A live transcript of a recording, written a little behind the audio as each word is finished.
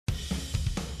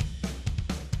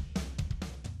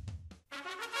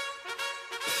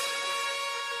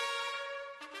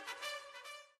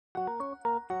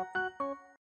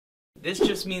This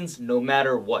just means no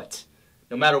matter what.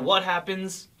 No matter what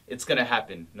happens, it's gonna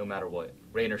happen, no matter what,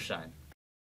 rain or shine.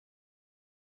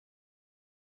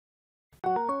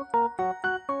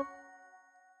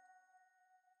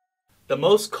 The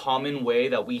most common way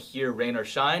that we hear rain or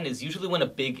shine is usually when a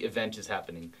big event is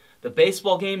happening. The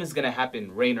baseball game is gonna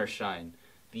happen, rain or shine.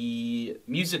 The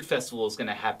music festival is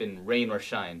gonna happen, rain or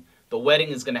shine. The wedding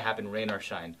is gonna happen, rain or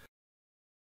shine.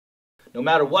 No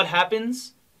matter what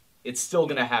happens, it's still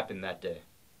gonna happen that day.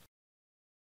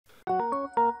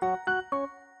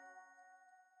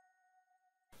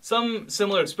 Some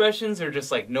similar expressions are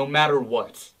just like no matter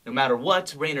what. No matter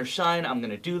what, rain or shine, I'm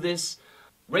gonna do this.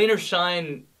 Rain or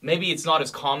shine, maybe it's not as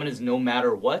common as no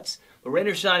matter what, but rain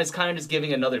or shine is kind of just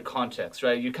giving another context,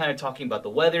 right? You're kind of talking about the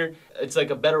weather. It's like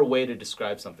a better way to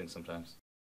describe something sometimes.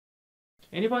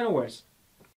 Any final words?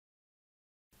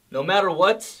 No matter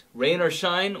what, rain or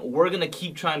shine, we're gonna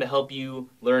keep trying to help you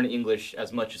learn English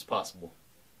as much as possible.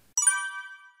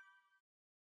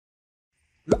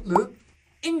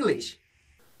 룩룩잉글리쉬.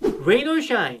 Rain or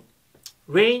shine.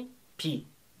 Rain, 비.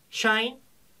 Shine,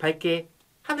 밝게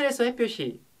하늘에서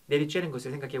햇볕이 내리쬐는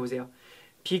것을 생각해 보세요.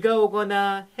 비가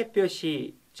오거나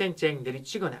햇볕이 쨍쨍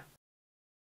내리쬐거나.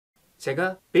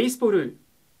 제가 베이스볼을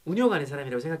운영하는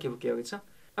사람이라고 생각해 볼게요. 그렇죠?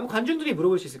 아마 관중들이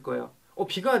물어볼 수 있을 거예요.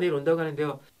 비가 내일 온다고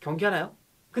하는데요. 경기하나요?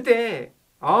 그때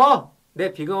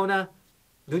네, 비가 오나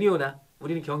눈이 오나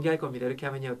우리는 경기할 겁니다. 이렇게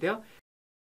하면요. 어때요?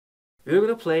 We're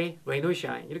gonna play rain or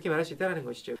shine. 이렇게 말할 수 있다는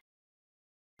것이죠.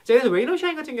 자, 그래서 rain or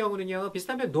shine 같은 경우는요.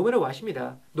 비슷한 표현 no matter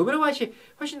what입니다. no matter what이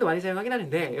훨씬 더 많이 사용하긴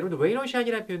하는데 여러분들 rain or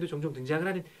shine이라는 표현도 종종 등장을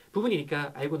하는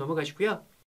부분이니까 알고 넘어가시고요.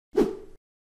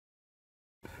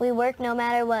 We work no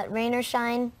matter what, rain or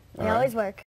shine. We always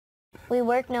work. We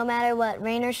work no matter what,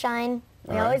 rain or shine.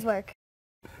 We always work.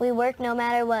 We work no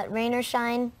matter what, rain or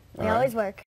shine. We always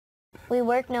work. We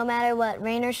work no matter what,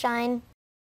 rain or shine.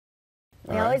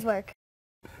 We always work.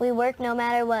 We work no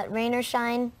matter what, rain or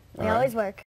shine. We always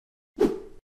work.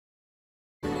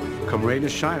 Come rain or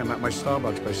shine, I'm at my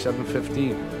Starbucks by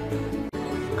 7:15.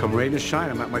 Come rain or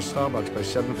shine, I'm at my Starbucks by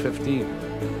 7:15.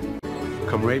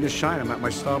 Come rain or shine, I'm at my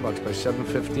Starbucks by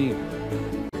 7:15.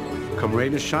 Come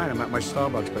rain or shine, I'm at my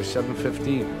Starbucks by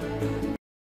 7:15.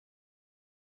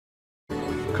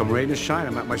 Come rain or shine,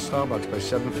 I'm at my Starbucks by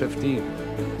 7:15.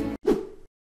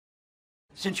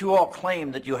 Since you all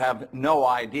claim that you have no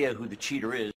idea who the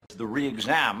cheater is, the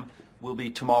re-exam will be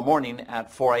tomorrow morning at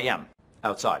 4 a.m.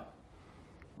 outside.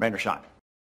 Rain or shine.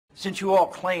 Since you all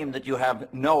claim that you have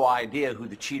no idea who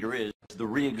the cheater is, the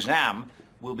re-exam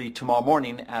will be tomorrow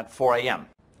morning at 4 a.m.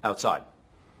 outside.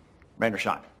 Rain or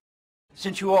shine.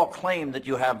 Since you all claim that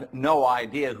you have no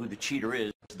idea who the cheater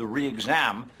is, the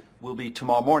re-exam will be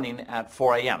tomorrow morning at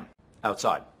 4 a.m.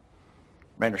 outside.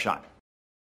 Rain or shine.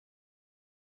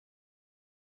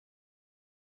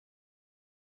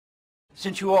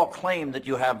 Since you all claim that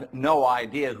you have no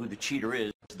idea who the cheater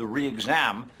is, the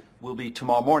re-exam will be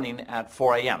tomorrow morning at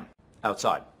 4 a.m.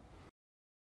 outside.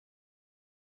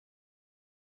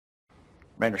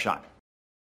 Rain or shine.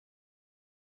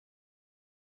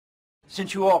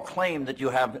 Since you all claim that you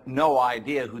have no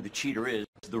idea who the cheater is,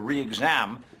 the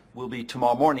re-exam will be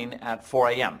tomorrow morning at 4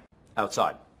 a.m.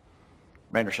 outside.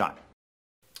 Rain or shine.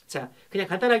 자, 그냥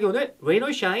간단하게 오늘 rain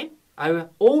or shine, I will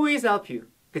always help you.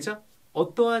 그쵸?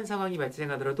 어떠한 상황이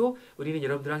발생하더라도 우리는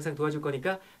여러분들 항상 도와줄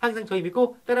거니까 항상 저희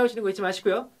믿고 따라오시는 거 잊지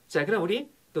마시고요. 자, 그럼 우리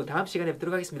또 다음 시간에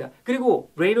뵙도록 하겠습니다. 그리고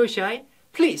rain or shine,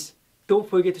 please don't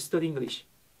forget to study English.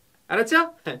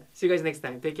 알았죠? See you guys next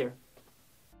time. Take care.